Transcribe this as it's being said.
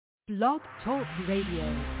Blog Talk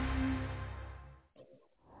Radio.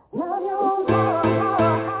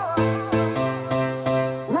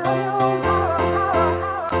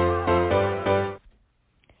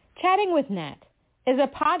 Chatting with Nat is a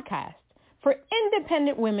podcast for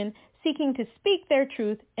independent women seeking to speak their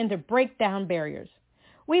truth and to break down barriers.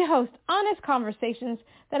 We host honest conversations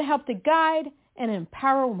that help to guide and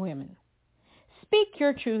empower women. Speak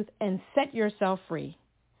your truth and set yourself free.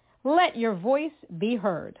 Let your voice be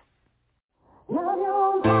heard. Hi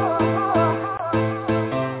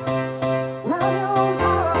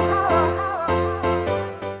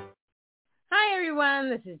everyone,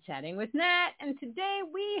 this is Chatting with Nat, and today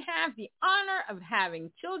we have the honor of having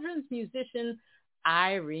children's musician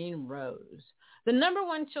Irene Rose. The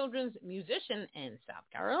 #1 children's musician in South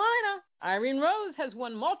Carolina, Irene Rose has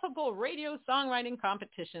won multiple radio songwriting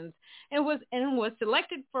competitions and was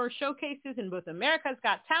selected for showcases in both America's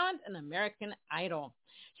Got Talent and American Idol.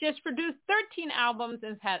 She has produced 13 albums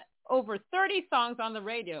and has had over 30 songs on the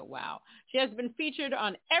radio. Wow. She has been featured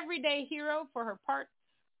on Everyday Hero for her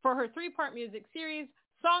 3-part music series,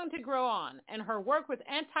 Song to Grow On, and her work with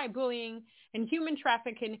anti-bullying and human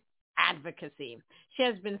trafficking advocacy. She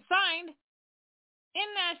has been signed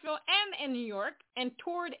in Nashville and in New York and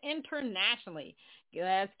toured internationally.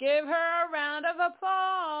 Let's give her a round of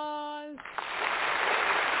applause.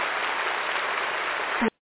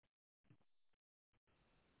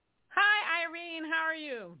 Hi, Irene. How are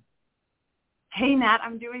you? Hey, Nat.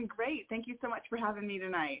 I'm doing great. Thank you so much for having me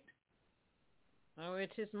tonight. Oh,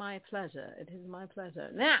 it is my pleasure. It is my pleasure.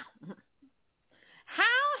 Now,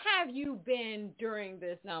 how have you been during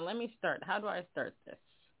this? Now, let me start. How do I start this?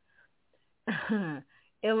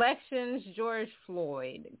 Elections, George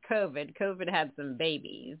Floyd, COVID had some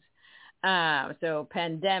babies. So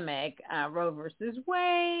pandemic, Roe versus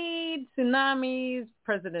Wade, tsunamis,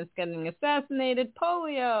 president's getting assassinated,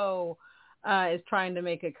 polio is trying to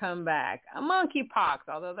make a comeback, monkeypox,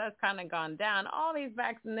 although that's kind of gone down, all these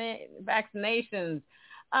vaccinations,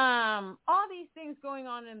 all these things going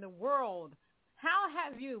on in the world. How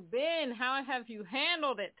have you been? How have you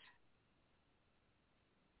handled it?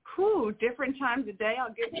 Different times a day,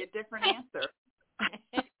 I'll give you a different answer.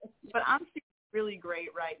 But I'm feeling really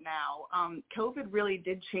great right now. COVID really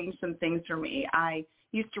did change some things for me. I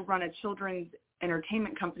used to run a children's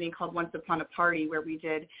entertainment company called Once Upon a Party where we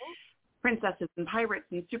did princesses and pirates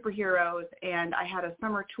and superheroes, and I had a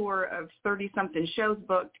summer tour of 30-something shows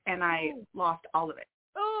booked, and I lost all of it.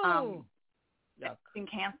 It's been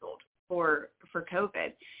canceled for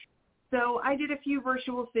COVID. So I did a few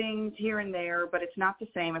virtual things here and there, but it's not the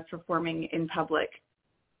same as performing in public.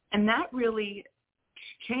 And that really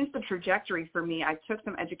changed the trajectory for me. I took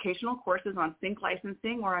some educational courses on sync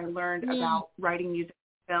licensing where I learned about writing music,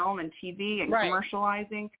 film, and TV and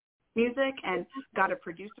commercializing music, and got a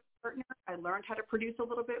producer partner. I learned how to produce a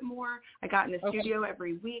little bit more. I got in the studio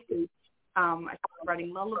every week. I started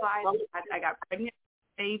writing lullabies. I got pregnant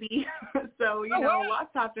with a baby. So,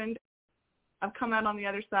 lots happened. I've come out on the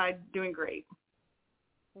other side doing great.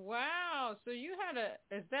 Wow. So you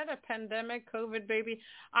is that a pandemic COVID baby?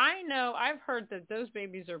 I know, I've heard that those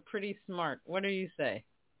babies are pretty smart. What do you say?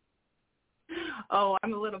 Oh,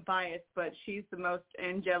 I'm a little biased, but she's the most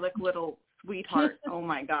angelic little sweetheart. Oh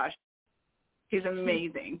my gosh. She's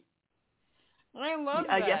amazing. I love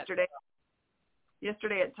that.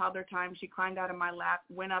 Yesterday at toddler time, she climbed out of my lap,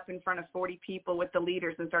 went up in front of 40 people with the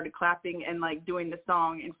leaders and started clapping and doing the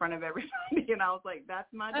song in front of everybody. And I was like,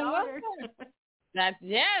 that's my daughter. That's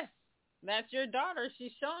your daughter.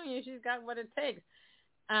 She's showing you she's got what it takes.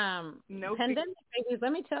 Pandemic babies,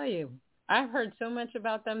 let me tell you, I've heard so much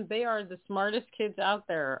about them. They are the smartest kids out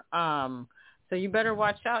there. So you better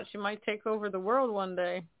watch out. She might take over the world one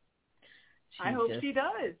day. I hope she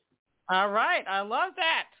does. All right. I love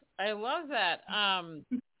that.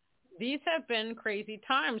 These have been crazy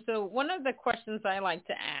times. So one of the questions I like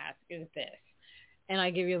to ask is this, and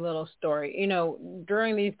I give you a little story.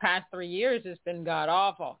 During these past 3 years, it's been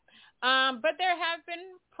god-awful. But there have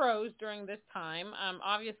been pros during this time.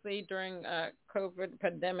 Obviously, during COVID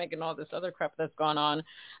pandemic and all this other crap that's gone on,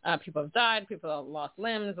 people have died, people have lost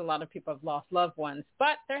limbs, a lot of people have lost loved ones.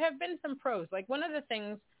 But there have been some pros. Like one of the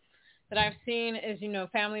things that I've seen is,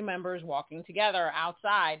 family members walking together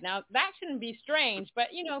outside. Now, that shouldn't be strange, but,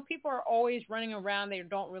 people are always running around. They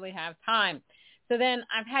don't really have time. So then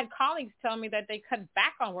I've had colleagues tell me that they cut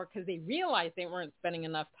back on work because they realized they weren't spending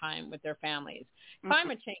enough time with their families.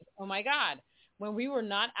 Climate change, oh, my God. When we were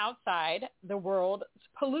not outside, the world's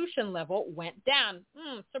pollution level went down.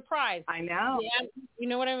 Surprise. I know. You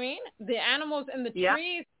know what I mean? The animals in the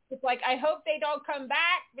trees, it's like, I hope they don't come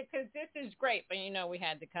back because this is great. But, we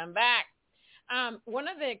had to come back. one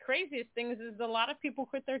of the craziest things is a lot of people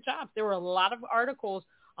quit their jobs. There were a lot of articles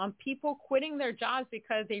on people quitting their jobs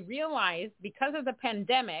because they realized, because of the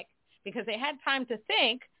pandemic, because they had time to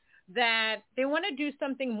think, that they want to do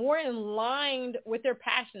something more in line with their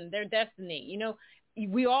passion, their destiny. You know,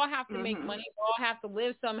 we all have to make money. We all have to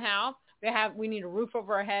live somehow. We need a roof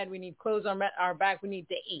over our head. We need clothes on our back. We need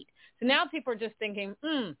to eat. So now people are just thinking,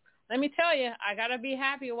 let me tell you, I got to be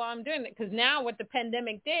happy while I'm doing it. Because now what the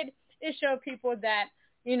pandemic did is show people that,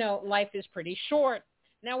 you know, life is pretty short.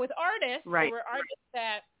 Now with artists, there were artists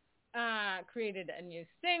that created a new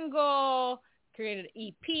single, created an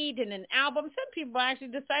EP, did an album. Some people actually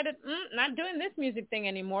decided, not doing this music thing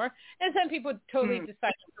anymore. And some people totally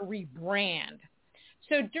decided to rebrand.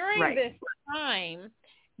 So during this time,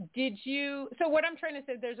 so what I'm trying to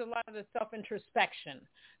say, there's a lot of the self-introspection.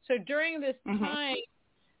 So during this time,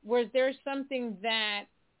 was there something that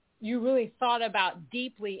you really thought about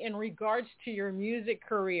deeply in regards to your music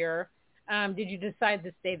career? Did you decide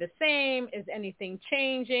to stay the same? Is anything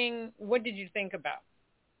changing? What did you think about?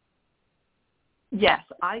 Yes,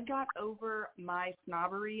 I got over my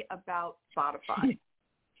snobbery about Spotify.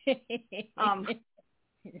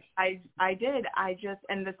 I did.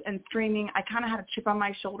 And streaming, I kind of had a chip on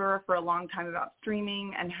my shoulder for a long time about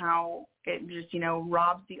streaming and how it just, you know,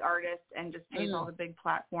 robs the artist and just pays all the big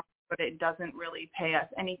platforms, but it doesn't really pay us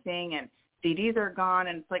anything, and CDs are gone,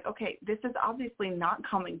 and it's like, okay, this is obviously not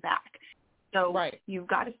coming back. So you've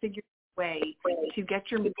got to figure a way to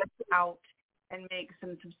get your music out and make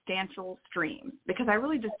some substantial streams, because I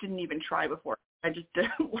really just didn't even try before. I just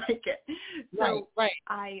didn't like it. So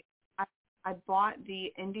I bought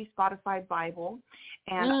the Indie Spotify Bible,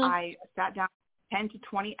 and I sat down 10 to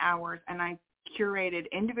 20 hours, and I curated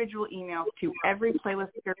individual emails to every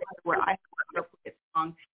playlist where I heard a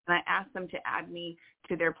song, and I asked them to add me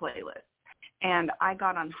to their playlist. And I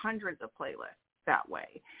got on hundreds of playlists that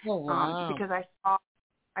way. Oh, wow. Because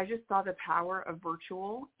I just saw the power of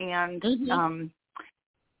virtual, and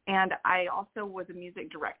and I also was a music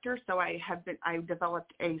director, so I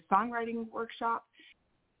developed a songwriting workshop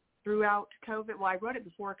throughout COVID. Well, I wrote it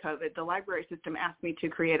before COVID. The library system asked me to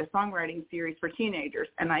create a songwriting series for teenagers,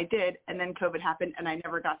 and I did, and then COVID happened, and I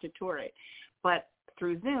never got to tour it. But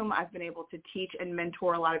through Zoom, I've been able to teach and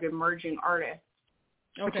mentor a lot of emerging artists,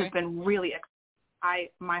 which has been really exciting.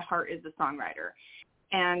 My heart is a songwriter,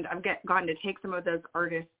 and I've gotten to take some of those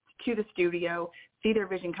artists to the studio, see their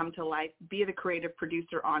vision come to life, be the creative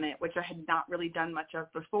producer on it, which I had not really done much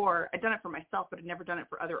of before. I'd done it for myself, but I'd never done it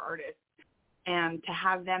for other artists. And to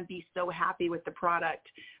have them be so happy with the product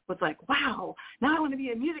was like, wow, now I want to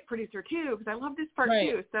be a music producer too, because I love this part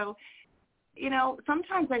too. So, you know,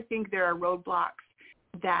 sometimes I think there are roadblocks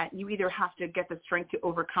that you either have to get the strength to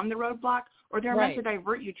overcome the roadblock, or they're meant to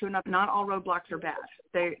divert you to another. Not all roadblocks are bad.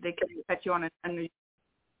 They can set you on a new.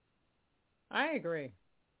 I agree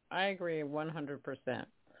 100%.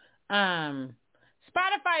 Spotify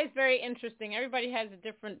is very interesting. Everybody has a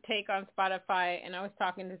different take on Spotify, and I was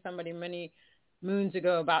talking to somebody many moons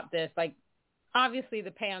ago about this. Like, obviously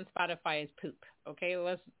the pay on Spotify is poop. Okay,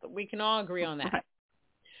 we can all agree on that.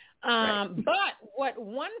 But what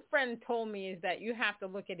one friend told me is that you have to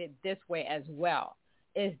look at it this way as well,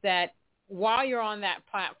 is that while you're on that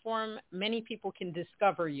platform, many people can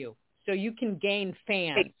discover you. So you can gain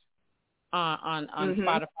fans on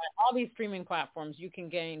Spotify. All these streaming platforms, you can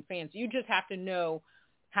gain fans. You just have to know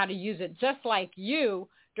how to use it. Just like you,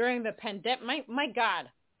 during the pandemic, my God,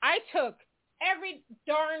 I took every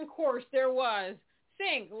darn course there was,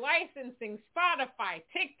 sync, licensing, Spotify,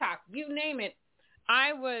 TikTok, you name it.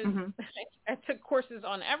 I took courses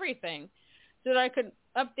on everything so that I could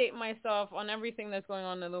update myself on everything that's going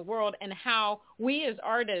on in the world, and how we as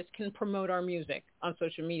artists can promote our music on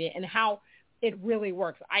social media, and how it really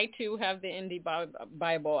works. I too have the Indie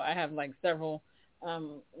Bible. I have like several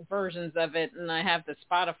versions of it, and I have the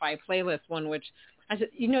Spotify playlist one, which I said,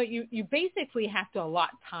 you know, you basically have to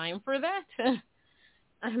allot time for that.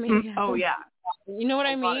 I mean, you know what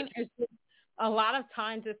I mean? It's just a lot of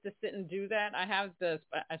time just to sit and do that. I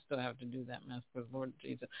still have to do that mess, for Lord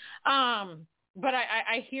Jesus. But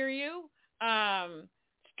I hear you.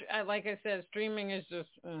 Like I said, streaming is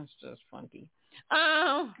it's just funky.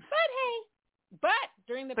 But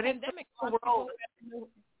during the pandemic, people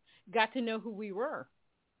got to know who we were.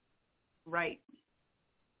 Right.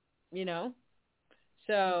 You know?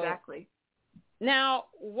 So exactly. Now,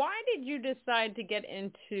 why did you decide to get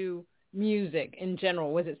into music in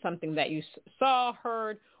general? Was it something that you saw,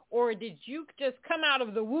 heard, or did you just come out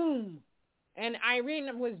of the womb and Irene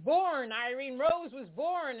Rose was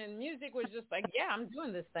born, and music was just like, yeah, I'm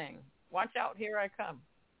doing this thing. Watch out, here I come.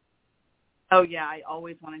 Oh, yeah, I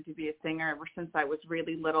always wanted to be a singer ever since I was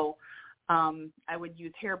really little. I would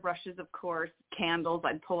use hairbrushes, of course, candles.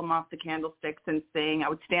 I'd pull them off the candlesticks and sing. I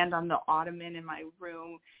would stand on the ottoman in my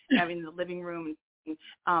room, the living room.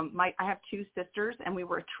 I have two sisters, and we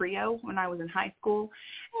were a trio when I was in high school.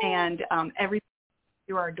 And every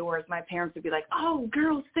through our doors, my parents would be like, "Oh,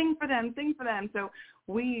 girls, sing for them, sing for them." So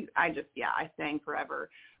I sang forever.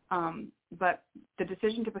 But the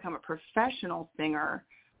decision to become a professional singer,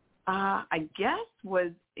 I guess,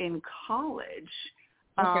 was in college.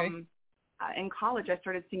 Okay. In college, I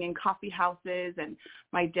started singing coffee houses, and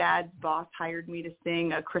my dad's boss hired me to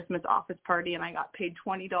sing a Christmas office party, and I got paid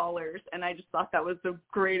 $20, and I just thought that was the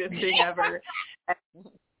greatest thing ever.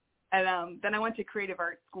 And then I went to creative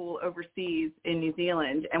arts school overseas in New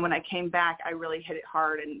Zealand, and when I came back, I really hit it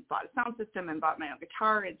hard and bought a sound system and bought my own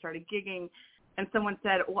guitar and started gigging. And someone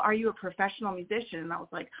said, "Well, are you a professional musician?" And I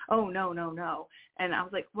was like, "Oh, no. And I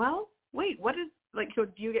was like, "Well, wait, what is, like, so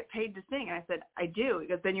do you get paid to sing?" And I said, "I do."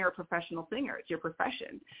 Because then you're a professional singer. It's your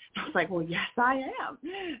profession. I was like, "Well, yes, I am."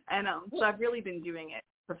 And so I've really been doing it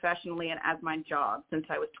professionally and as my job since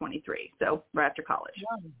I was 23, so right after college.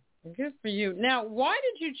 Wow. Good for you. Now, why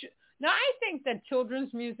did you now, I think that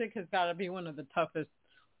children's music has got to be one of the toughest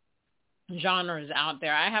genres out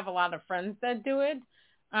there. I have a lot of friends that do it.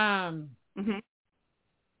 Cool.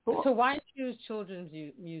 So why choose children's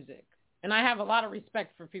music? And I have a lot of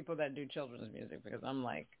respect for people that do children's music because I'm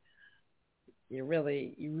like, you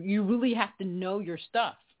really have to know your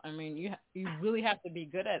stuff. I mean, you really have to be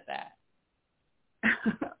good at that.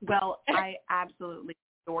 Well, I absolutely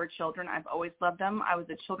adore children. I've always loved them. I was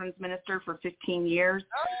a children's minister for 15 years.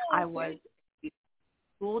 Oh, okay. I was a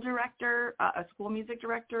school director, a school music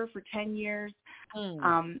director for 10 years.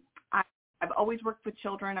 I've always worked with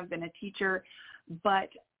children. I've been a teacher, but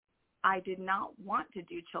I did not want to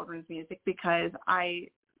do children's music because I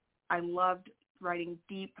loved writing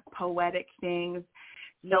deep, poetic things.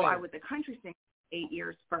 So I was a country singer for 8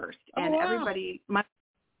 years first, and everybody, my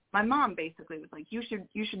mom basically was like, you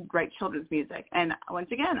should write children's music. And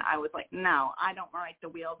once again, I was like, no, I don't write the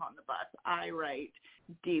wheels on the bus. I write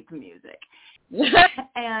deep music.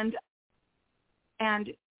 and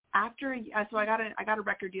after, so I got a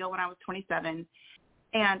record deal when I was 27,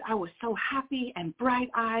 and I was so happy and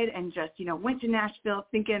bright-eyed and just, went to Nashville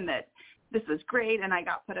thinking that this was great. And I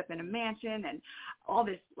got put up in a mansion and all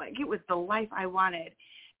this, like, it was the life I wanted.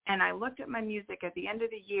 And I looked at my music at the end of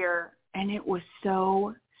the year, and it was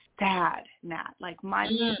so sad, Nat. Like, my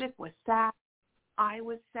music was sad. I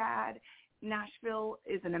was sad. Nashville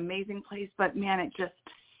is an amazing place, but, man, it just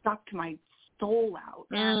sucked my soul out.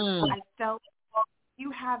 And I felt, well,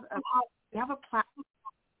 you have a platform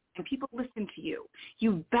and people listen to you.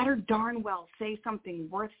 You better darn well say something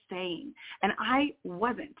worth saying. And I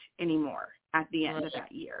wasn't anymore at the end of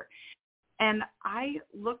that year. And I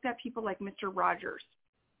looked at people like Mr. Rogers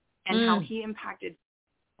and how he impacted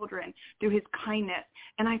children through his kindness.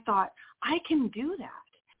 And I thought, I can do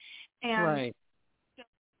that. And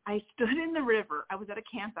I stood in the river. I was at a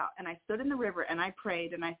camp out, and I stood in the river, and I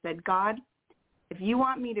prayed, and I said, God, if you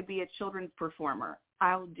want me to be a children's performer,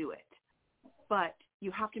 I'll do it. But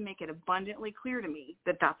you have to make it abundantly clear to me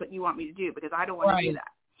that that's what you want me to do, because I don't want to do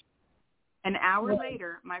that. An hour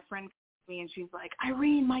later, my friend called me, and she's like,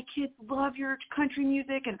 Irene, my kids love your country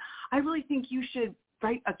music, and I really think you should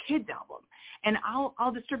write a kids album, and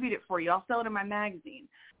I'll distribute it for you. I'll sell it in my magazine.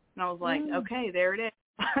 And I was like, okay, there it is.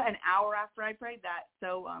 An hour after I prayed that.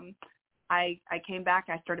 So I came back.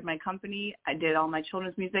 I started my company. I did all my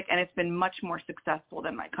children's music, and it's been much more successful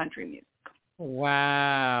than my country music.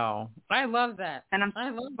 Wow. I love that. And I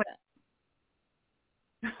love that.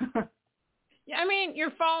 Yeah, I mean,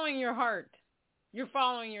 you're following your heart. You're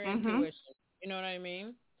following your intuition. You know what I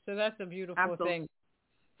mean? So that's a beautiful thing.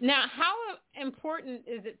 Now, how important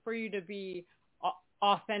is it for you to be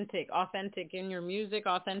authentic in your music,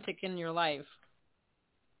 authentic in your life?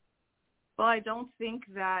 Well, I don't think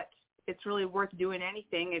that it's really worth doing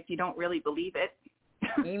anything if you don't really believe it.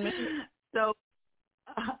 So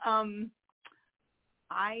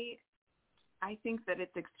I think that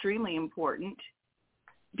it's extremely important,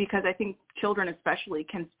 because I think children especially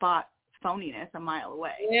can spot phoniness a mile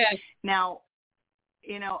away. Yes. Now,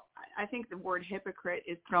 I think the word hypocrite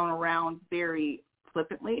is thrown around very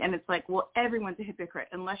flippantly, and it's like, well, everyone's a hypocrite.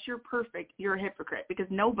 Unless you're perfect, you're a hypocrite, because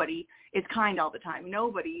nobody is kind all the time.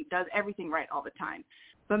 Nobody does everything right all the time.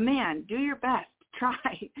 But, man, do your best.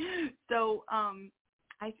 Try. So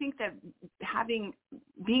I think that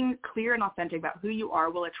being clear and authentic about who you are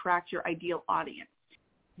will attract your ideal audience.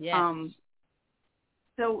 Yes.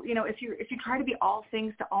 So, if you try to be all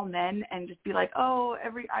things to all men and just be like, oh,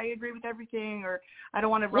 I agree with everything, or I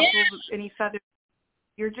don't want to ruffle any feathers,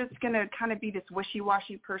 you're just going to kind of be this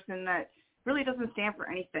wishy-washy person that really doesn't stand for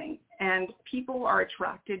anything. And people are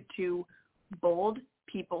attracted to bold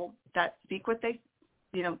people that speak they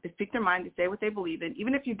speak their mind, they say what they believe in.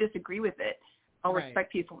 Even if you disagree with it, I'll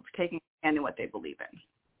respect people for taking a stand in what they believe in.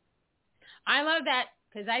 I love that,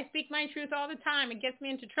 because I speak my truth all the time. It gets me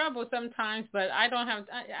into trouble sometimes, but I don't have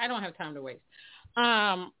time to waste.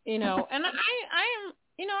 And I am,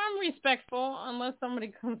 I'm respectful unless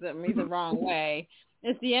somebody comes at me the wrong way.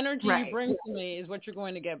 It's the energy you bring to me is what you're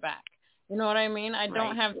going to get back. You know what I mean? I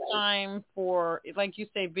don't have time for, like you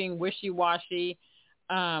say, being wishy-washy.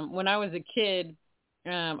 When I was a kid,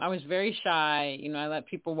 I was very shy. I let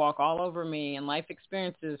people walk all over me, and life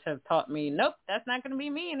experiences have taught me, nope, that's not going to be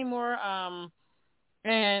me anymore.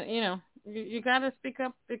 And, you got to speak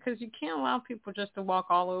up, because you can't allow people just to walk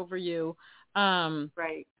all over you.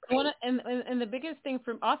 Right. And the biggest thing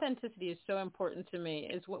for authenticity is so important to me.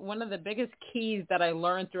 Is one of the biggest keys that I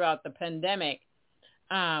learned throughout the pandemic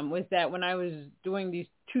was that when I was doing these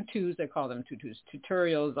tutus, I call them tutus,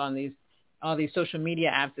 tutorials on all these social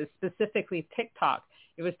media apps, specifically TikTok,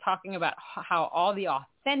 it was talking about how all the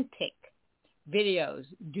authentic videos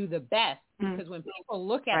do the best, because when people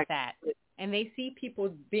look at that and they see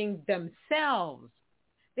people being themselves,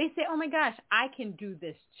 they say, oh my gosh, I can do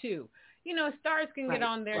this too. Stars can get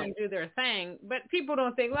on there and do their thing, but people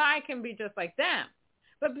don't think, well, I can be just like them.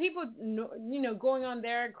 But people, going on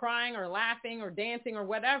there crying or laughing or dancing or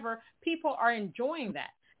whatever, people are enjoying that.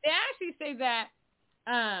 They actually say that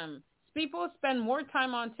people spend more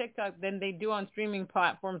time on TikTok than they do on streaming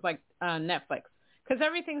platforms like Netflix, because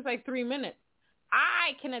everything's like 3 minutes.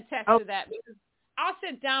 I can attest to that, because I'll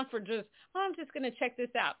sit down for I'm just going to check this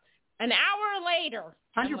out. An hour later,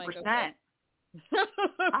 100%. Like,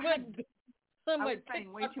 okay. I was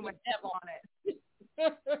spending way too much time on it.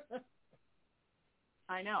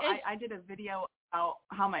 I know. I did a video about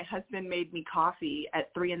how my husband made me coffee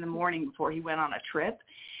at 3 a.m. before he went on a trip.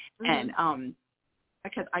 And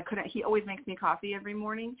because I couldn't, he always makes me coffee every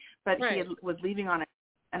morning, but he was leaving on it.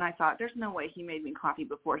 And I thought, there's no way he made me coffee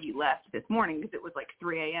before he left this morning, because it was like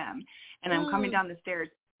 3 a.m. And I'm coming down the stairs,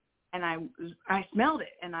 and I smelled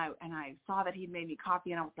it, and I saw that he'd made me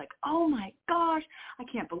coffee, and I was like, oh my gosh, I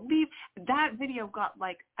can't believe that video got,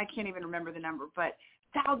 like, I can't even remember the number, but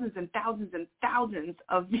thousands and thousands and thousands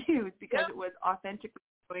of views, because it was authentically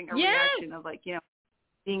showing a reaction of, like,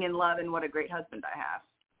 being in love and what a great husband I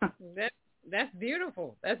have. That's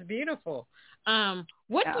beautiful. That's beautiful.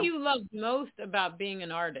 What do you love most about being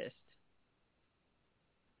an artist?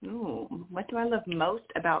 Ooh, what do I love most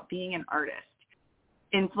about being an artist?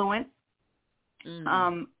 Influence.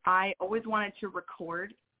 I always wanted to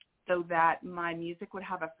record so that my music would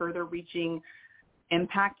have a further reaching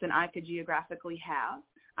impact than I could geographically have.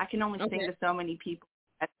 I can only sing to so many people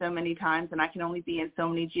at so many times, and I can only be in so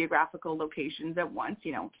many geographical locations at once,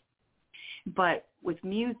 But with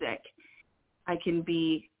music, I can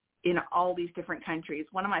be in all these different countries.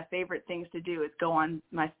 One of my favorite things to do is go on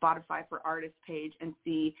my Spotify for Artists page and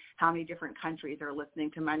see how many different countries are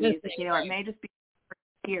listening to my music. It may just be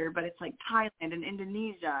here, but it's like Thailand and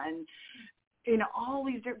Indonesia and, all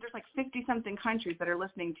these, there's like 50-something countries that are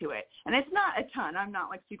listening to it. And it's not a ton. I'm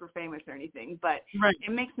not like super famous or anything, but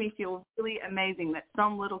it makes me feel really amazing that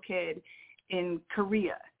some little kid in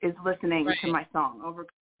Korea is listening to my song over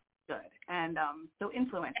good. And so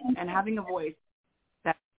influence and having a voice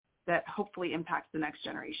that hopefully impacts the next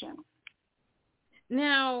generation.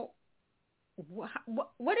 Now,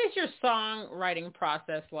 what is your songwriting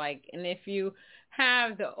process like? And if you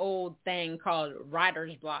have the old thing called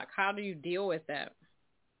writer's block, how do you deal with that?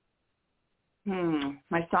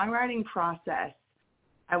 My songwriting process,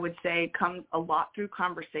 I would say, comes a lot through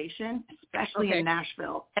conversation, especially in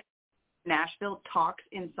Nashville. Nashville talks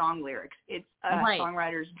in song lyrics. It's a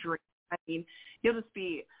songwriter's dream. I mean, you'll just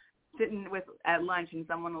be sitting at lunch and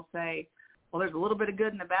someone will say, well, there's a little bit of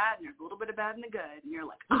good in the bad and there's a little bit of bad in the good. And you're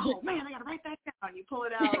like, oh, man, I got to write that down. You pull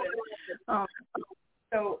it out. And,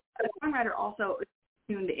 so a songwriter also is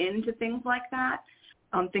tuned into things like that,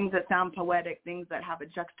 things that sound poetic, things that have a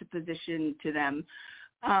juxtaposition to them.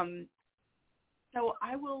 So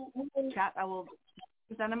I will chat. I will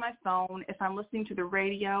put that on my phone. If I'm listening to the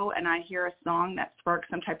radio and I hear a song that sparks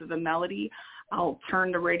some type of a melody, I'll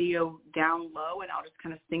turn the radio down low and I'll just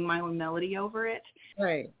kind of sing my own melody over it.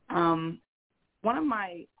 Right. One of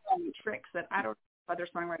my tricks that I don't know if other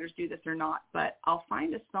songwriters do this or not, but I'll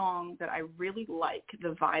find a song that I really like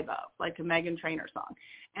the vibe of, like a Meghan Trainor song,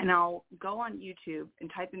 and I'll go on YouTube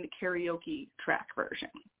and type in the karaoke track version.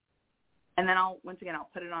 And then I'll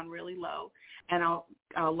put it on really low, and I'll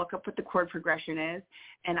look up what the chord progression is,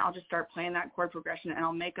 and I'll just start playing that chord progression, and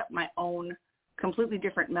I'll make up my own completely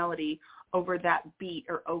different melody over that beat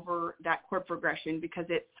or over that chord progression, because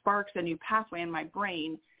it sparks a new pathway in my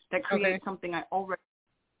brain that creates something I already.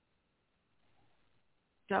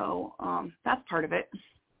 So that's part of it.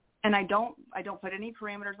 And I don't put any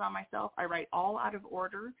parameters on myself. I write all out of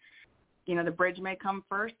order. You know, the bridge may come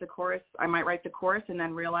first, the chorus, I might write the chorus and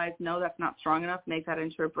then realize, no, that's not strong enough, make that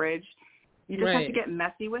into a bridge. You just have to get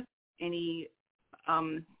messy with any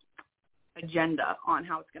agenda on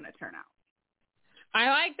how it's going to turn out. I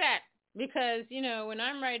like that because, you know, when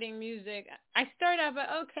I'm writing music, I start out by,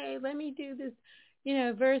 okay, let me do this, you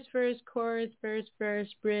know, verse, chorus,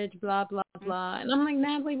 verse, bridge, blah, blah, blah. And I'm like,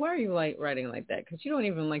 Natalie, why are you writing like that? Because you don't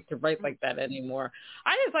even like to write like that anymore.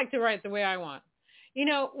 I just like to write the way I want. You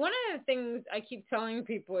know, one of the things I keep telling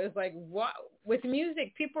people is like, what, with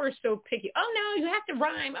music, people are so picky. Oh, no, you have to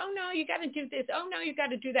rhyme. Oh, no, you got to do this. Oh, no, you got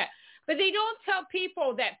to do that. But they don't tell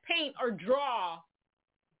people that paint or draw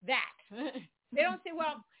that. They don't say,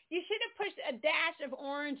 well, you should have pushed a dash of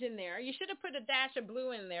orange in there. You should have put a dash of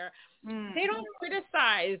blue in there. They don't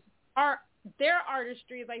criticize their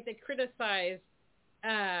artistry like they criticize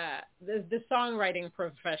the songwriting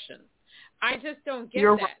profession. I just don't get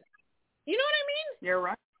that. You know what I mean? You're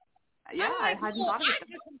right. Yeah, I hadn't thought of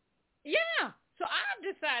it. Yeah. So I've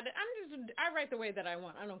decided I write the way that I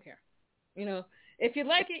want. I don't care. You know, if you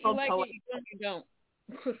like it, you like it. You don't.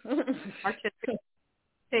 Artistic.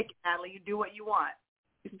 Take it, Natalie. You do what you want.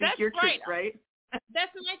 You speak That's your right. truth, right?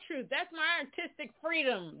 That's my truth. That's my artistic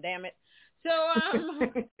freedom, damn it. So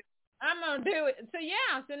I'm going to do it. So,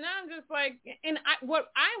 yeah. So now I'm just like, and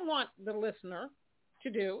what I want the listener to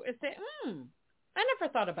do is say, I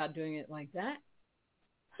never thought about doing it like that.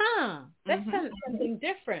 That's something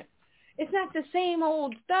different. It's not the same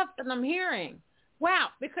old stuff that I'm hearing. Wow.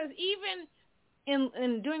 Because even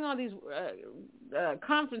in doing all these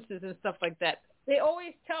conferences and stuff like that, they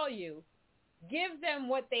always tell you, give them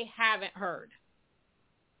what they haven't heard.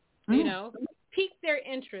 You know, pique their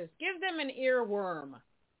interest. Give them an earworm.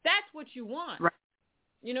 That's what you want. Right.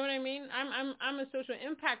 You know what I mean? I'm a social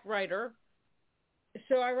impact writer,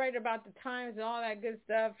 so I write about the times and all that good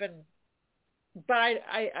stuff. But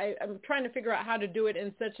I'm trying to figure out how to do it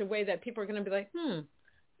in such a way that people are going to be like,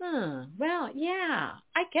 well, yeah,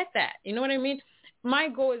 I get that. You know what I mean? My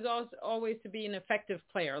goal is also always to be an effective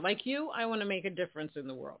player. Like you, I want to make a difference in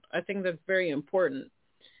the world. I think that's very important,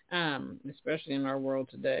 especially in our world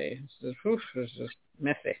today. It's just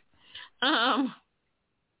messy. I'm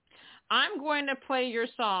going to play your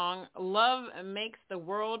song, Love Makes the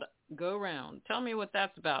World Go Round. Tell me what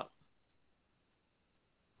that's about.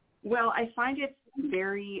 Well, I find it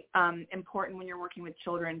very important when you're working with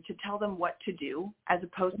children to tell them what to do as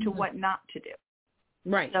opposed to what not to do.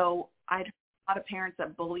 Right. So I'd heard a lot of parents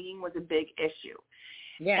that bullying was a big issue.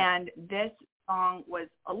 Yeah. And this song was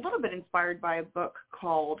a little bit inspired by a book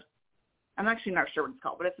called, I'm actually not sure what it's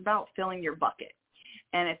called, but it's about filling your bucket.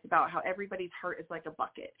 And it's about how everybody's heart is like a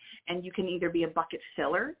bucket. And you can either be a bucket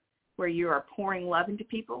filler, where you are pouring love into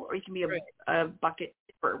people, or you can be a bucket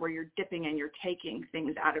dipper, where you're dipping and you're taking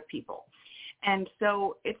things out of people. And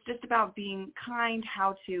so it's just about being kind,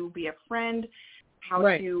 how to be a friend, how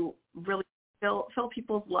to really fill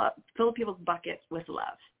people's buckets with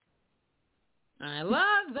love. I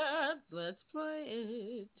love that. Let's play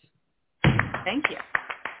it. Thank you.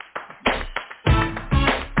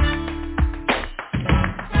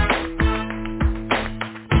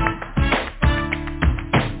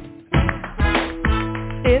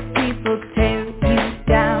 If people tear you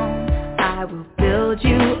down, I will build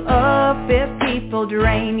you up. If people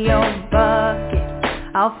drain your bucket,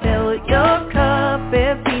 I'll fill your cup.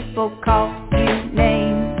 If people call you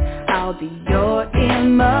names, I'll be your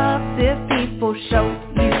earmuffs. If people show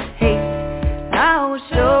you hate, I will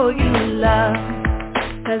show you love.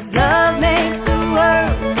 'Cause love makes the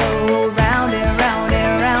world go round and round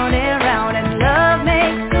and round and round. And love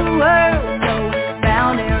makes the world go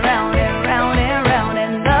round and round and round and round.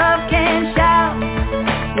 And love can shout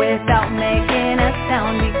without making a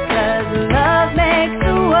sound. Because love makes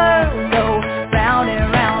the world go round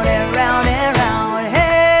and round and round and round.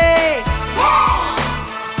 Hey,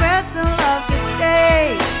 spread some love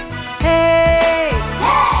today. Hey,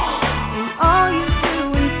 and all you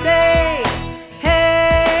do and say.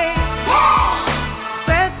 Hey,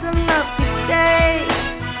 spread some love today.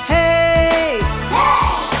 Hey,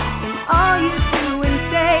 and all you do and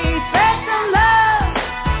say. Spread some love.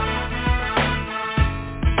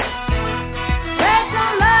 Spread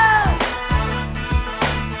some love.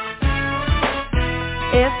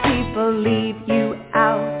 If people leave you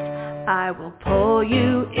out, I will pull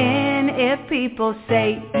you in if people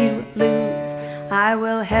say you lose. I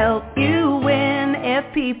will help you win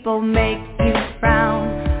if people make you frown.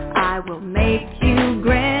 I will make you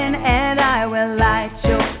grin and I will light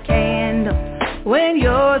your candle when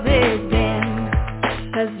you're this dim.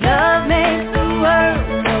 'Cause love makes the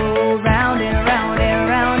world go round and round and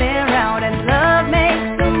round and round. And love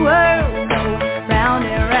makes the world go round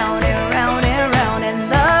and round and round and round. And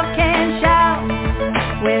love can shout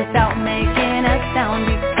without making a sound.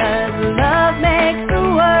 Because love makes the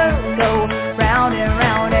world go round and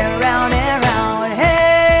round and round and round.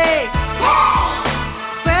 Hey,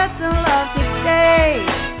 spread some love today.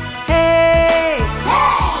 Hey,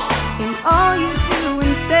 in all you do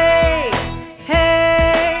and say.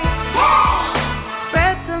 Hey,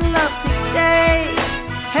 spread some love today.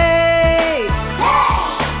 Hey,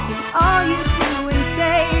 in all you do and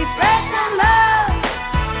say. Spread some love.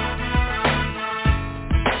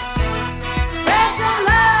 Spread some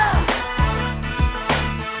love.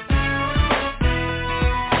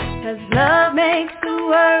 'Cause love makes the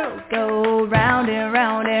world go round and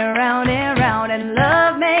round and round and round. And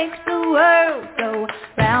love makes the world go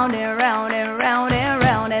round and round and round and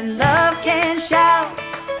round. And love can shout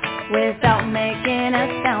without making a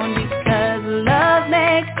sound. Because love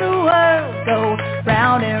makes the world go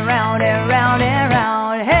round and round and round and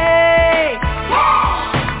round. Hey,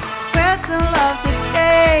 spread some love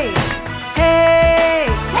today. Hey,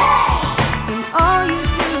 in all you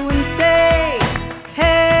do and say.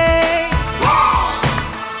 Hey,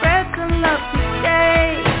 spread some love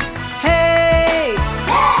today. Hey,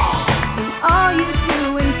 in all you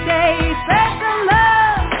do and say. Spread some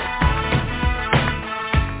love.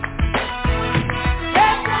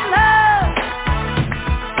 Spread some love.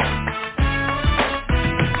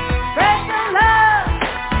 Spread some love.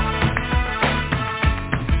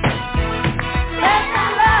 Spread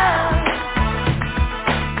some love.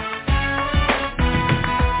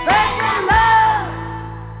 Spread some love.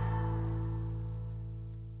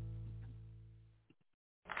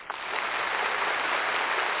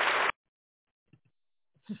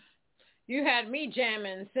 You had me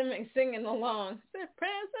jamming, singing along.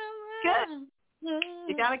 Good.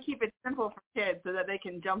 You got to keep it simple for kids so that they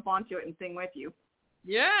can jump onto it and sing with you.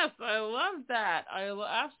 Yes, I love that. I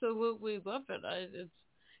absolutely love it.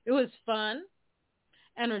 It was fun,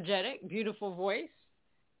 energetic, beautiful voice.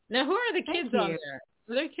 Now, who are the Thank kids on you. there?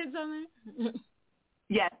 Are there kids on there?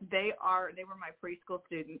 Yes, they are. They were my preschool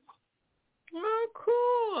students. Oh,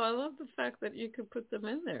 cool. I love the fact that you could put them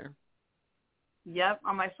in there. Yep.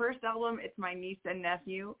 On my first album, it's my niece and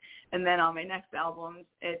nephew, and then on my next album,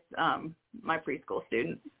 it's my preschool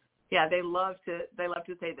students. Yeah, they love to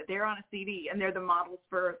say that they're on a CD and they're the models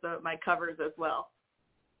for my covers as well.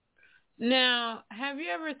 Now, have you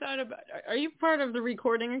ever thought about? Are you part of the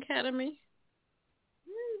Recording Academy?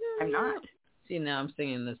 I'm not. See, now I'm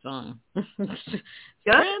singing the song. Good.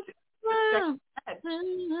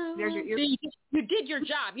 You did your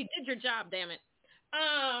job. You did your job. Damn it.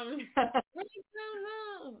 Now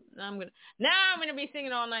I'm gonna be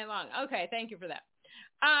singing all night long. Okay, thank you for that.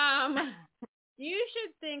 You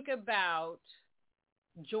should think about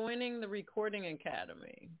joining the Recording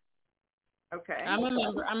Academy. Okay. I'm a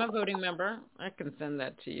member. I'm a voting member. I can send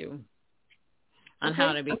that to you on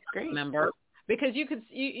how to be a member. Because you can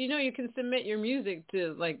submit your music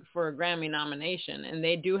to for a Grammy nomination, and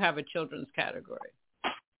they do have a children's category.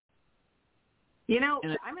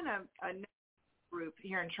 I'm in a group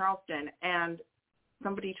here in Charleston, and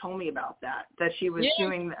somebody told me about that she was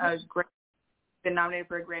doing been nominated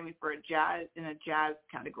for a Grammy for a jazz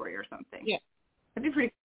category or something. Yeah, that'd be pretty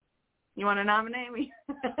cool. You want to nominate me?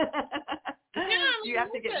 You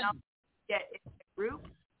have to get in a group.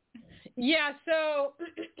 Yeah, so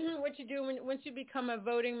what you do once you become a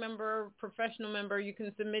voting member, professional member, you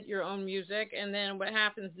can submit your own music, and then what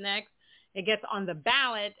happens next, it gets on the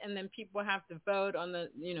ballot, and then people have to vote on the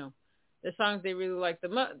songs they really like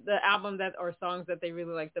the album or songs that they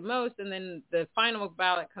really like the most, and then the final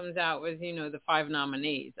ballot comes out with, the 5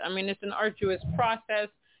 nominees. I mean, it's an arduous process.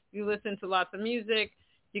 You listen to lots of music.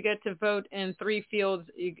 You get to vote in 3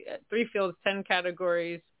 fields. 10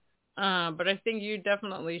 categories. But I think you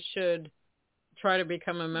definitely should try to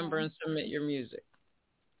become a member and submit your music.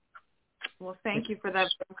 Well, thank you for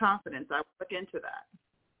that confidence. I will look into that.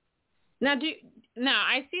 Now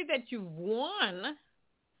I see that you've won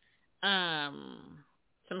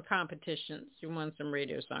some competitions. You won some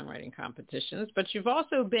radio songwriting competitions, but you've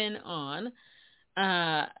also been on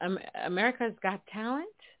America's Got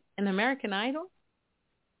Talent and American Idol.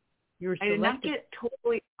 You were selected. I did not get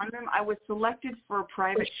totally on them. I was selected for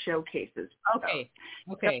private showcases. Okay.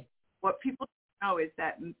 So what people know is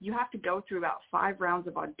that you have to go through about 5 rounds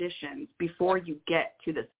of auditions before you get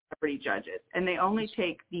to the celebrity judges. And they only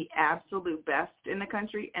take the absolute best in the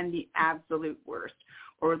country and the absolute worst,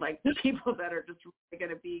 or like the people that are just really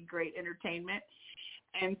going to be great entertainment.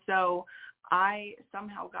 And so I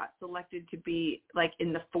somehow got selected to be like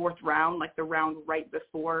in the 4th round, like the round right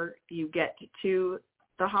before you get to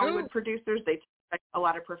the Hollywood producers. They take a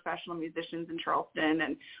lot of professional musicians in Charleston,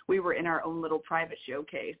 and we were in our own little private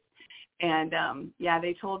showcase. And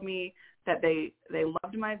they told me that they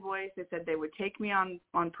loved my voice. They said they would take me on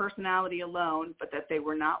personality alone, but that they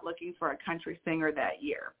were not looking for a country singer that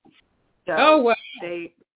year. So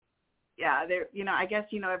I guess,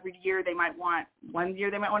 every year they might want, one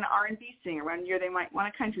year they might want an R&B singer, one year they might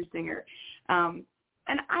want a country singer. And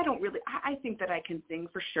I think that I can sing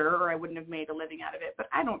for sure, or I wouldn't have made a living out of it, but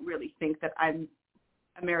I don't really think that I'm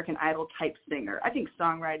American Idol type singer. I think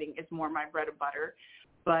songwriting is more my bread and butter,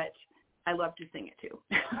 but I love to sing it too.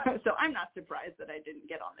 So I'm not surprised that I didn't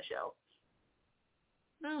get on the show.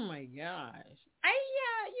 Oh my gosh.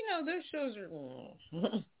 Those shows are,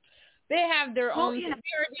 they have their own,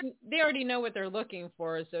 they already know what they're looking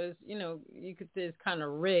for. So it's, you could say it's kind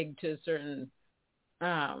of rigged to a certain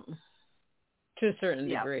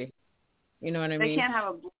degree. You know what I mean? They can't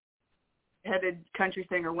have a headed country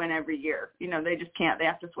singer win every year. They just can't. They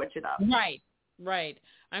have to switch it up. Right.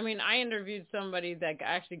 I mean, I interviewed somebody that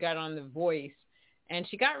actually got on The Voice, and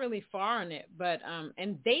she got really far on it, but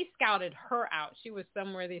and they scouted her out. She was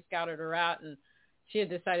somewhere, they scouted her out, and she had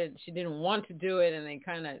decided she didn't want to do it, and they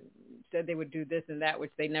kind of said they would do this and that,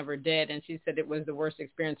 which they never did, and she said it was the worst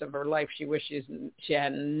experience of her life. She wishes she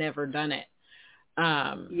had never done it.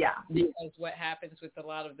 Because what happens with a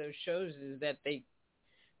lot of those shows is that they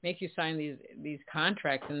make you sign these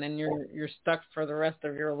contracts, and then you're stuck for the rest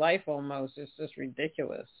of your life almost. It's just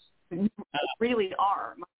ridiculous. They really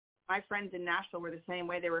are. My friends in Nashville were the same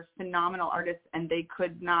way. They were phenomenal artists, and they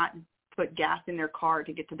could not put gas in their car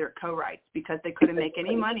to get to their co-writes because they couldn't make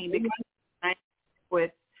any money because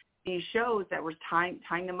with these shows that were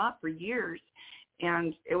tying them up for years,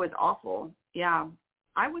 and it was awful. Yeah.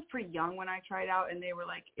 I was pretty young when I tried out, and they were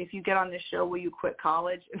like, if you get on this show, will you quit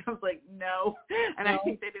college? And I was like, no. And I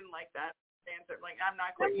think they didn't like that answer. Like, I'm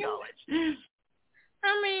not quitting college.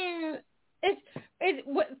 I mean, it's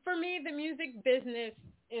for me, the music business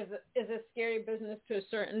is a scary business to a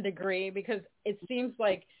certain degree, because it seems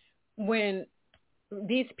like when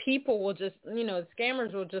these people will just,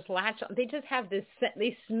 scammers will just latch on. They just have this,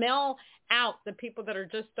 they smell out the people that are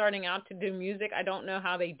just starting out to do music. I don't know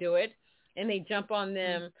how they do it. And they jump on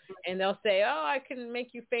them, and they'll say, oh, I can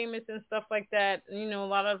make you famous and stuff like that. And, a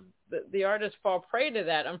lot of the artists fall prey to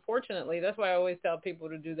that, unfortunately. That's why I always tell people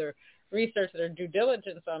to do their research, their due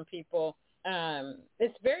diligence on people.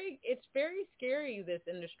 It's very scary, this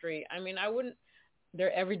industry. I mean,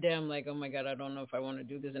 every day I'm like, oh, my God, I don't know if I want to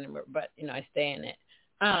do this anymore. But, I stay in it.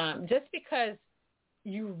 Just because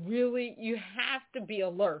you have to be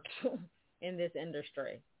alert in this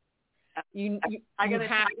industry.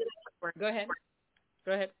 Go ahead.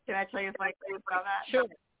 Can I tell you something about that?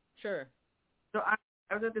 Sure. So I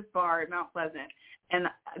was at this bar at Mount Pleasant, and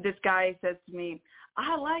this guy says to me,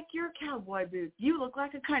 I like your cowboy boots. You look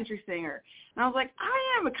like a country singer. And I was like, I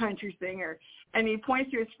am a country singer. And he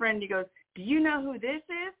points to his friend. He goes, do you know who this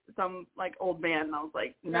is? Some old man. And I was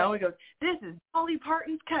like, no. He goes, this is Dolly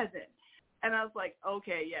Parton's cousin. And I was like,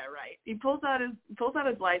 okay, yeah, right. He pulls out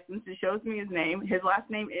his license and shows me his name. His last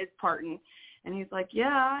name is Parton. And he's like, yeah,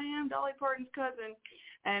 I am Dolly Parton's cousin.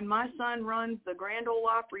 And my son runs the Grand Ole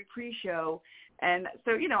Opry pre-show. And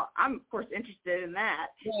so, I'm, of course, interested in that.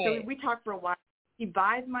 Right. So we talked for a while. He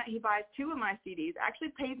buys 2 of my CDs, actually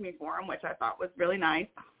pays me for them, which I thought was really nice.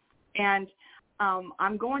 And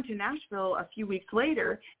I'm going to Nashville a few weeks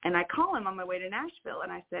later, and I call him on my way to Nashville,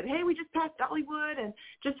 and I said, hey, we just passed Dollywood and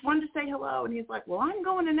just wanted to say hello. And he's like, well, I'm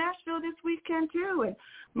going to Nashville this weekend too, and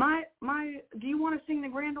do you want to sing the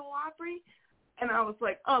Grand Ole Opry? And I was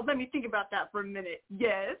like, oh, let me think about that for a minute.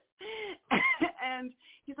 Yes. And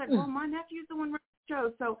he's like, well, my nephew's the one running the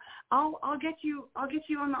show, so I'll get you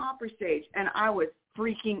on the Opry stage. And I was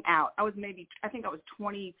freaking out. I think I was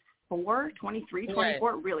 24, 23,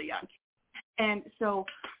 24, right. Really young. And so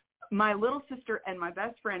my little sister and my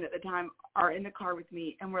best friend at the time are in the car with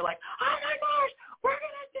me, and we're like, oh, my gosh, we're going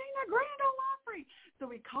to sing the Grand Ole Opry. So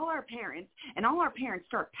we call our parents, and all our parents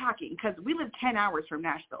start packing because we live 10 hours from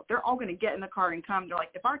Nashville. They're all going to get in the car and come. They're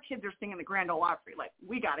like, if our kids are singing the Grand Ole Opry,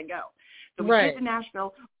 we got to go. So we get to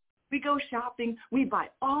Nashville. We go shopping. We buy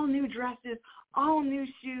all new dresses, all new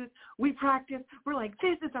shoes. We practice. We're like,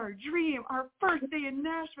 this is our dream, our first day in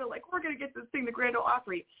Nashville. We're going to get to sing the Grand Ole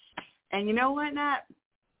Opry. And you know what, Nat?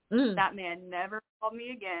 That man never called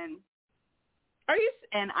me again. Are you?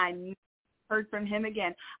 And I never heard from him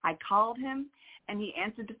again. I called him, and he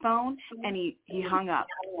answered the phone, and he hung up,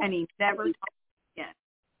 and he never talked again.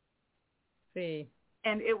 See.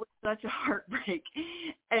 And it was such a heartbreak.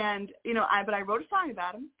 And, but I wrote a song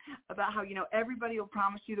about him, about how, everybody will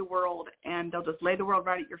promise you the world and they'll just lay the world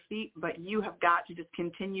right at your feet, but you have got to just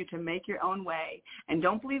continue to make your own way and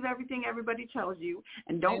don't believe everything everybody tells you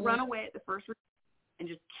and don't run away at the first and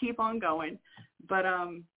just keep on going. But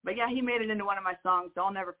yeah, he made it into one of my songs, so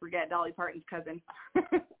I'll never forget Dolly Parton's Cousin.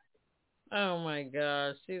 Oh my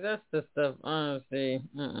gosh. See, that's the stuff, honestly.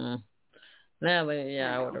 Natalie,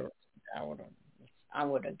 yeah, I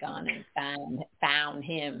would have gone and found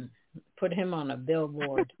him, put him on a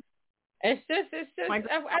billboard. It's just. I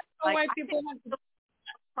don't know why people have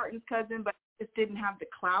Parton's Cousin, but he just didn't have the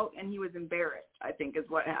clout, and he was embarrassed, I think, is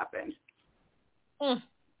what happened.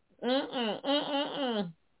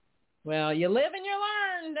 Well, you live and you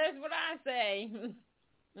learn. That's what I say.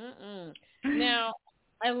 Now,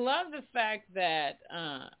 I love the fact that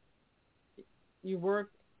you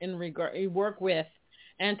work with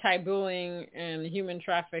anti-bullying and human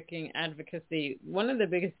trafficking advocacy. One of the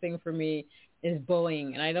biggest things for me is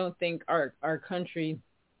bullying, and I don't think our country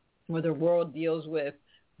or the world deals with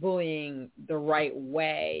bullying the right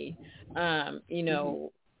way. They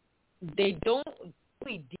don't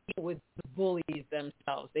really deal with the bullies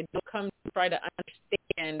themselves. They don't come to try to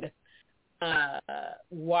understand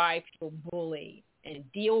why people bully and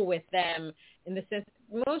deal with them in the sense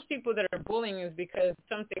most people that are bullying is because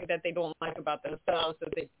something that they don't like about themselves, so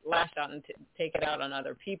they lash out and take it out on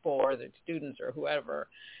other people or their students or whoever.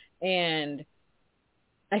 And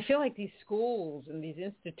I feel like these schools and these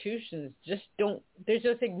institutions just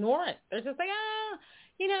ignore it. They're just like,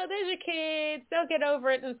 those are kids. They'll get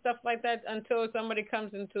over it and stuff like that until somebody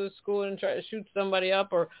comes into a school and tries to shoot somebody up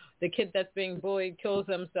or the kid that's being bullied kills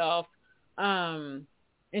themselves.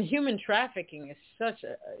 And human trafficking is such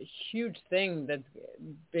a huge thing that's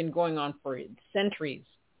been going on for centuries.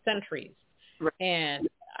 Right. And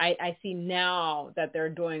I see now that they're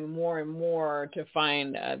doing more and more to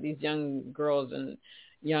find these young girls and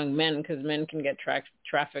young men, because men can get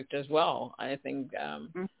trafficked as well. I think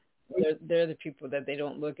they're the people that they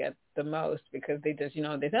don't look at the most because they just, they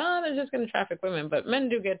say, they're just going to traffic women. But men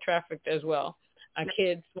do get trafficked as well.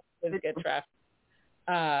 Kids get trafficked.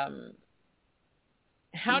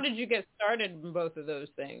 How did you get started in both of those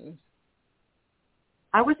things?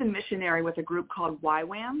 I was a missionary with a group called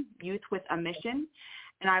YWAM, Youth with a Mission,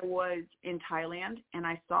 and I was in Thailand, and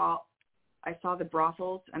I saw the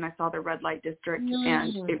brothels, and I saw the red light district,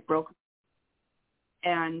 and it broke.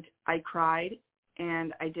 And I cried,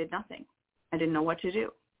 and I did nothing. I didn't know what to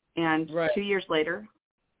do. And 2 years later,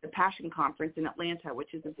 the Passion Conference in Atlanta,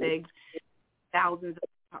 which is a big, thousands of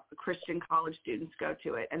Christian college students go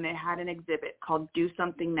to it, and they had an exhibit called Do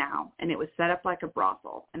Something Now, and it was set up like a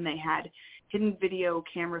brothel, and they had hidden video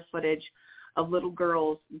camera footage of little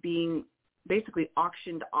girls being basically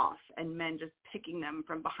auctioned off and men just picking them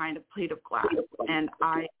from behind a plate of glass. And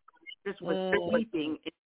I just was weeping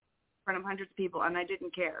in front of hundreds of people, and I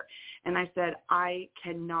didn't care. And I said, I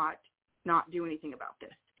cannot not do anything about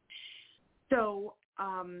this. So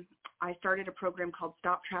I started a program called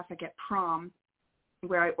Stop Traffic at Prom,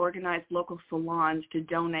 where I organized local salons to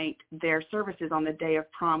donate their services on the day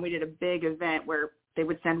of prom. We did a big event where they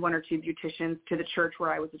would send one or two beauticians to the church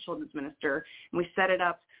where I was a children's minister, and we set it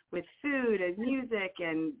up with food and music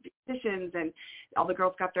and beauticians, and all the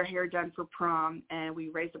girls got their hair done for prom, and we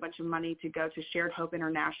raised a bunch of money to go to Shared Hope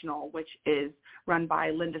International, which is run by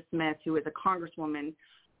Linda Smith, who is a congresswoman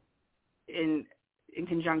in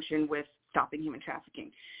conjunction with Stopping Human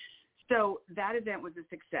Trafficking. So that event was a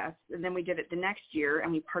success, and then we did it the next year,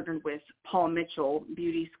 and we partnered with Paul Mitchell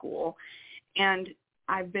Beauty School, and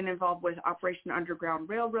I've been involved with Operation Underground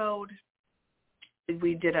Railroad.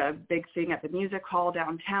 We did a big thing at the music hall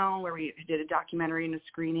downtown where we did a documentary and a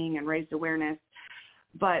screening and raised awareness.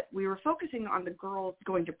 But we were focusing on the girls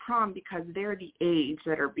going to prom because they're the age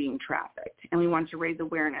that are being trafficked, and we wanted to raise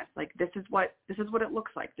awareness. Like, this is what it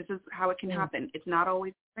looks like. This is how it can happen. It's not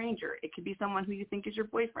always a stranger. It could be someone who you think is your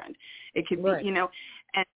boyfriend. It could be,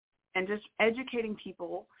 and just educating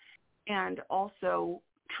people, and also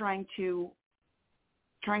trying to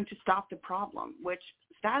stop the problem, which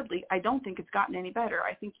sadly I don't think it's gotten any better.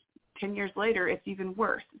 I think 10 years later it's even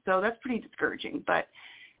worse. So that's pretty discouraging. But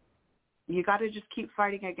you got to just keep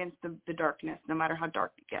fighting against the darkness, no matter how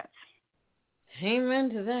dark it gets. Amen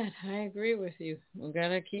to that. I agree with you. We got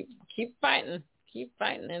to keep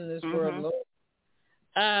fighting in this world, Lord.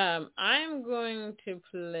 I'm going to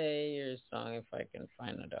play your song if I can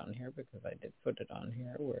find it on here because I did put it on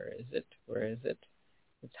here. Where is it? Where is it?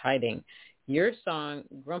 It's hiding. Your song,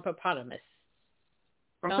 Grumpapotamus.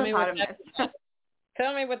 Tell me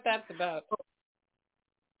what that's about.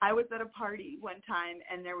 I was at a party one time,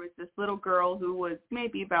 and there was this little girl who was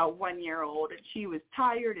maybe about 1 year old, and she was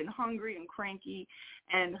tired and hungry and cranky,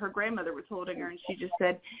 and her grandmother was holding her, and she just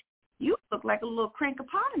said, "You look like a little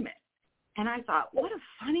crankopotamus." And I thought, what a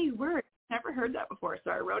funny word. Never heard that before.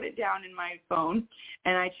 So I wrote it down in my phone,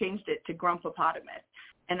 and I changed it to Grumpapotamus.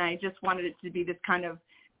 And I just wanted it to be this kind of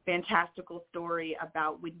fantastical story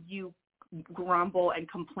about when you grumble and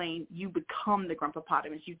complain, you become the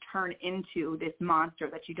Grumpapotamus. You turn into this monster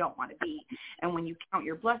that you don't want to be. And when you count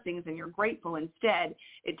your blessings and you're grateful instead,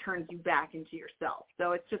 it turns you back into yourself.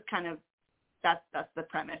 So it's just kind of, that's the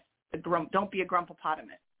premise. Don't be a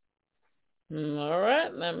Grumpapotamus. All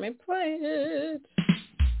right, let me play it.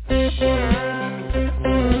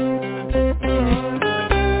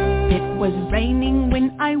 It was raining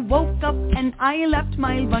when I woke up and I left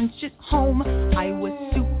my lunch at home. I was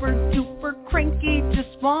super duper cranky,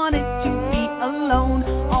 just wanted to be alone.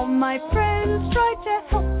 All my friends tried to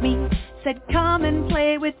help me, said come and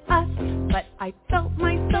play with us, but I felt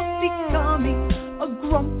myself becoming a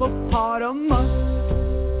Grumpapotamus.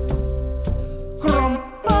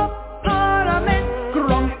 Grumpapotamus,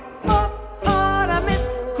 Grumpapotamus,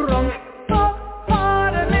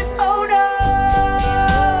 Grumpapotamus, oh no!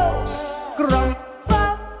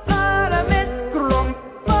 Grumpapotamus,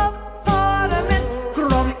 Grumpapotamus,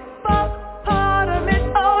 Grumpapotamus,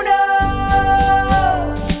 oh no!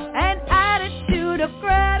 An attitude of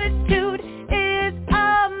gratitude is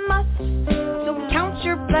a must, so count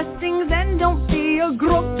your blessings and don't be a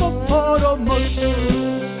Grumpapotamus.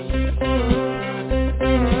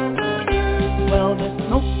 Well, the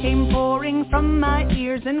smoke came pouring from my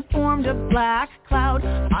ears and formed a black cloud.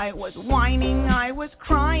 I was whining, I was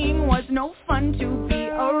crying, was no fun to be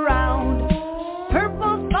around.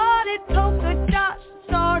 Purple spotted polka dots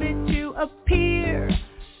started to appear.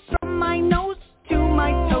 From my nose to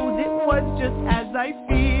my toes, it was just as I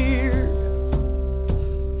feared.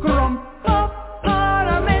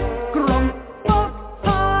 Grumpapotamus,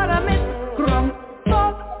 Grumpapotamus,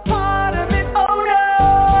 Grumpapotamus, oh no!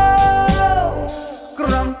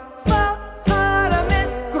 Grumpapotamus,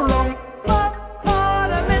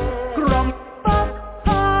 Grumpapotamus,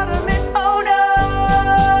 Grumpapotamus, oh no!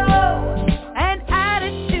 An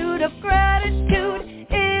attitude of gratitude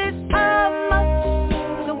is a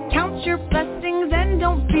must, so count your blessings and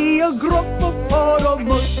don't be a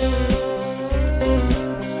Grumpapotamus.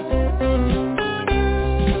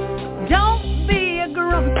 Don't be a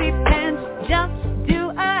grumpy pants, just do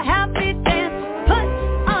a happy dance. Put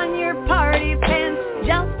on your party pants,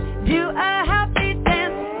 just do a happy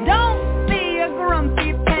dance. Don't be a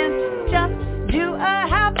grumpy pants, just do a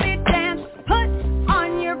happy dance. Put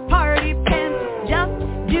on your party pants, just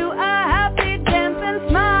do a happy dance and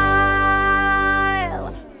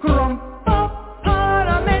smile.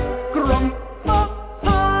 Grumpapotamus,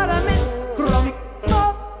 Grumpapotamus,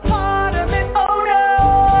 Grumpapotamus, oh no!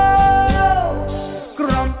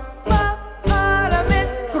 Grumpapotamus,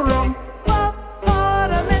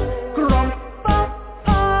 Grumpapotamus,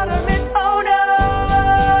 Grumpapotamus, oh no!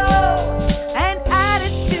 An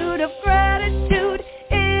attitude of gratitude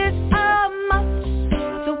is a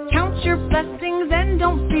must, so count your blessings and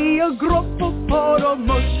don't be a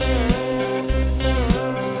Grumpapotamus.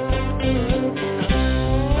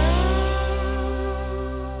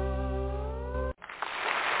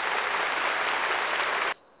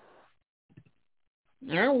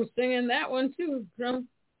 I was singing that one too. Grumpapotamus.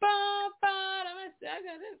 I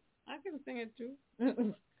got it. I can sing it too.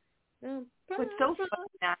 What's so funny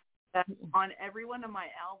now that on every one of my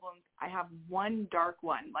albums, I have one dark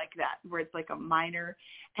one like that, where it's like a minor,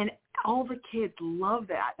 and all the kids love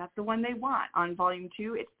that. That's the one they want. On Volume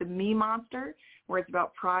 2, it's the Me Monster, where it's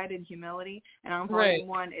about pride and humility, and on Volume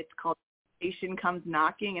 1, it's called Temptation Comes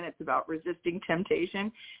Knocking, and it's about resisting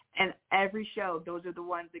temptation. And every show, those are the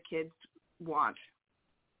ones the kids want.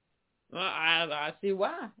 Well, I see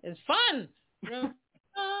why. It's fun.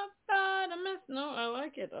 No, I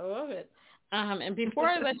like it. I love it. And before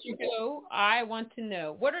I let you go, I want to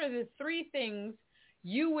know, what are the 3 things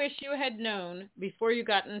you wish you had known before you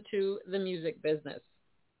got into the music business?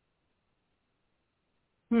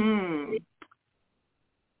 The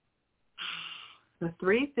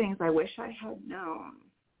 3 things I wish I had known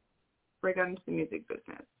before I got into the music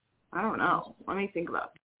business. I don't know. Let me think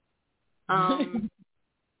about it.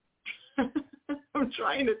 I'm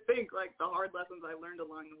trying to think, like, the hard lessons I learned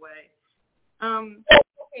along the way.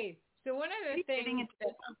 Okay, So one of the things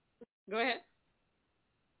go ahead.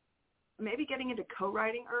 Maybe getting into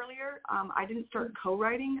co-writing earlier. I didn't start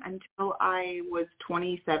co-writing until I was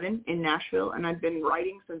 27 in Nashville, and I've been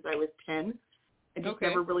writing since I was 10. I just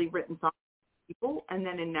never really written songs with people. And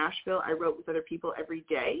then in Nashville, I wrote with other people every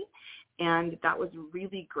day, and that was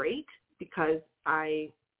really great because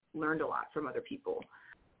I learned a lot from other people.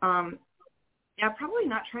 Yeah, probably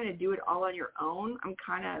not trying to do it all on your own. I've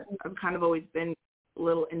kind of always been a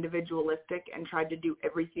little individualistic and tried to do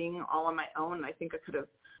everything all on my own. I think I could have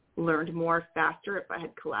learned more faster if I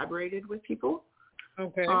had collaborated with people.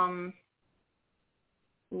 Okay.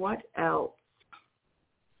 What else?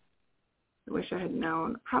 I wish I had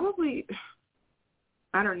known. Probably,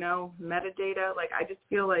 I don't know, metadata. Like, I just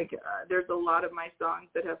feel like there's a lot of my songs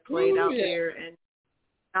that have played out there and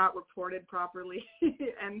not reported properly.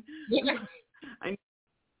 And I'm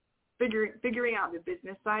figuring out the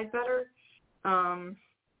business side better.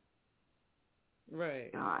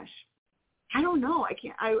 Right. Gosh. I don't know. I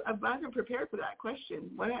can't. I wasn't prepared for that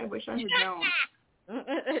question. What I wish I had known.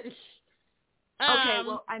 Okay,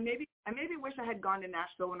 well, I maybe wish I had gone to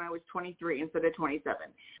Nashville when I was 23 instead of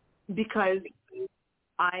 27, because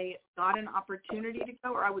I got an opportunity to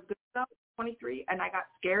go, or I was good enough at 23, and I got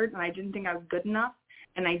scared, and I didn't think I was good enough,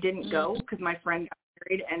 and I didn't go because my friend got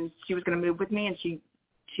married, and she was going to move with me, and she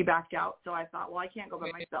backed out. So I thought, well, I can't go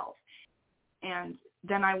by myself. And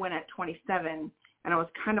then I went at 27. And I was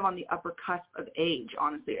kind of on the upper cusp of age,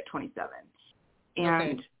 honestly, at 27.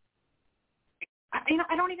 And,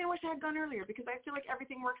 I don't even wish I had gone earlier because I feel like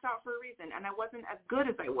everything works out for a reason. And I wasn't as good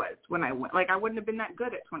as I was when I went. Like, I wouldn't have been that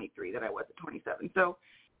good at 23 that I was at 27. So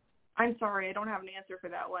I'm sorry. I don't have an answer for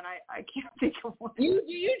that one. I can't think of one. You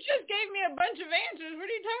just gave me a bunch of answers. What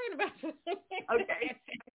are you talking about? Okay.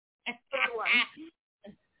 Third one.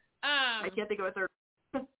 I can't think of a third.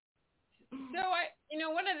 So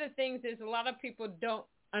one of the things is a lot of people don't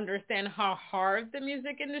understand how hard the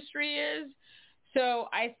music industry is. So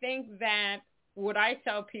I think that what I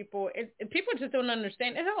tell people is people just don't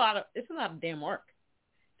understand. It's a lot of damn work.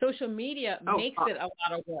 Social media makes it a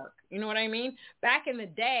lot of work. You know what I mean? Back in the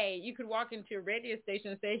day, you could walk into a radio station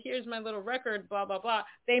and say, here's my little record, blah, blah, blah.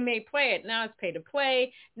 They may play it. Now it's pay to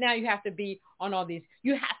play. Now you have to be on all these.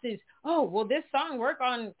 You have to, will this song work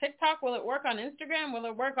on TikTok? Will it work on Instagram? Will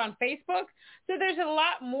it work on Facebook? So there's a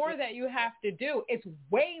lot more that you have to do. It's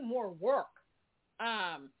way more work.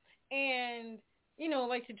 And,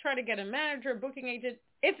 like to try to get a manager, booking agent,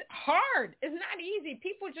 it's hard. It's not easy.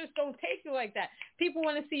 People just don't take you like that. People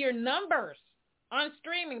want to see your numbers on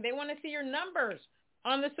streaming. They want to see your numbers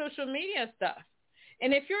on the social media stuff.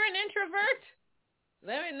 And if you're an introvert,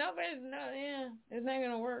 it's not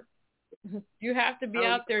going to work. You have to be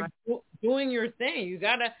out there doing your thing. You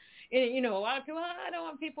got to, a lot of people, I don't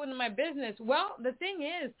want people in my business. Well, the thing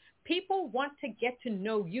is, people want to get to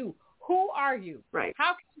know you. Who are you? Right.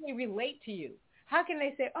 How can they relate to you? How can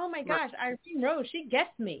they say, oh, my gosh, Irene Rose, she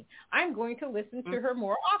gets me. I'm going to listen to her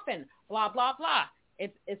more often, blah, blah, blah.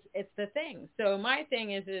 It's the thing. So my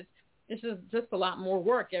thing is this is just a lot more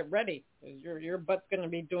work. Get ready. Your butt's going to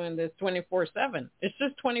be doing this 24/7. It's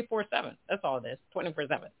just 24/7. That's all it is,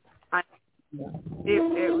 24/7.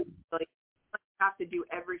 You have to do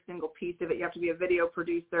every single piece of it. You have to be a video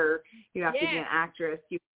producer. You have to be an actress.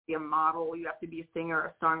 You have to be a model. You have to be a singer,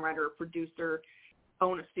 a songwriter, a producer,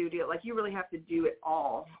 own a studio. Like, you really have to do it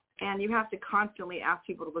all. And you have to constantly ask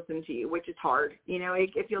people to listen to you, which is hard.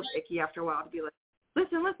 It feels icky after a while to be like,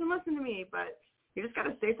 listen to me. But you just got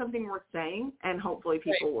to say something worth saying, and hopefully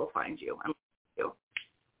people will find you and listen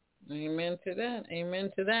to you. Amen to that. Amen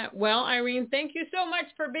to that. Well, Irene, thank you so much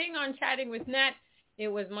for being on Chatting with Nat. It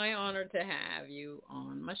was my honor to have you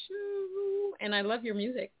on my show, and I love your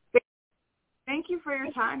music. Thank you for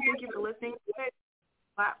your time. Thank you for listening to it.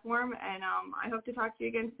 Platform, and I hope to talk to you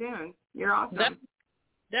again soon. You're awesome.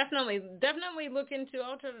 Definitely look into.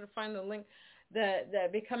 I'll try to find the link, the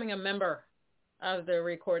becoming a member of the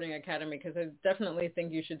Recording Academy, because I definitely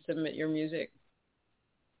think you should submit your music.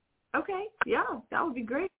 Okay, yeah, that would be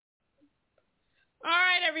great. All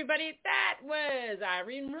right, everybody, that was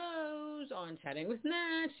Irene Rose on Chatting with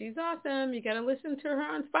Nat. She's awesome. You got to listen to her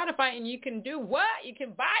on Spotify, and you can do what? You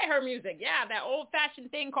can buy her music. Yeah, that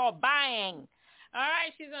old-fashioned thing called buying. All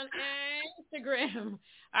right, she's on Instagram,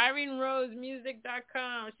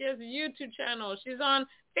 IreneRoseMusic.com. She has a YouTube channel. She's on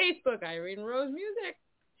Facebook, Irene Rose Music.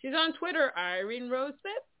 She's on Twitter, Irene Rose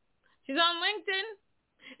Smith. She's on LinkedIn.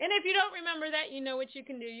 And if you don't remember that, you know what you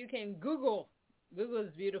can do. You can Google. Google is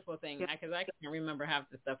a beautiful thing, because I can't remember half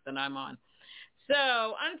the stuff that I'm on.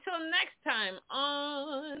 So until next time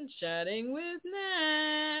on Chatting with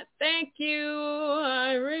Nat, thank you,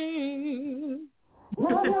 Irene. Chatting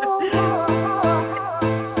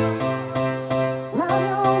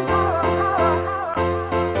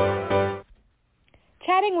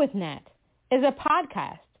with Nat is a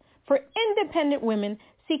podcast for independent women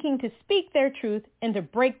seeking to speak their truth and to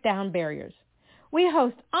break down barriers. We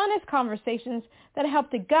host honest conversations that help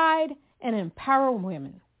to guide and empower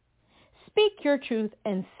women. Speak your truth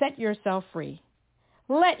and set yourself free.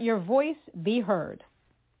 Let your voice be heard.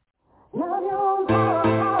 Love your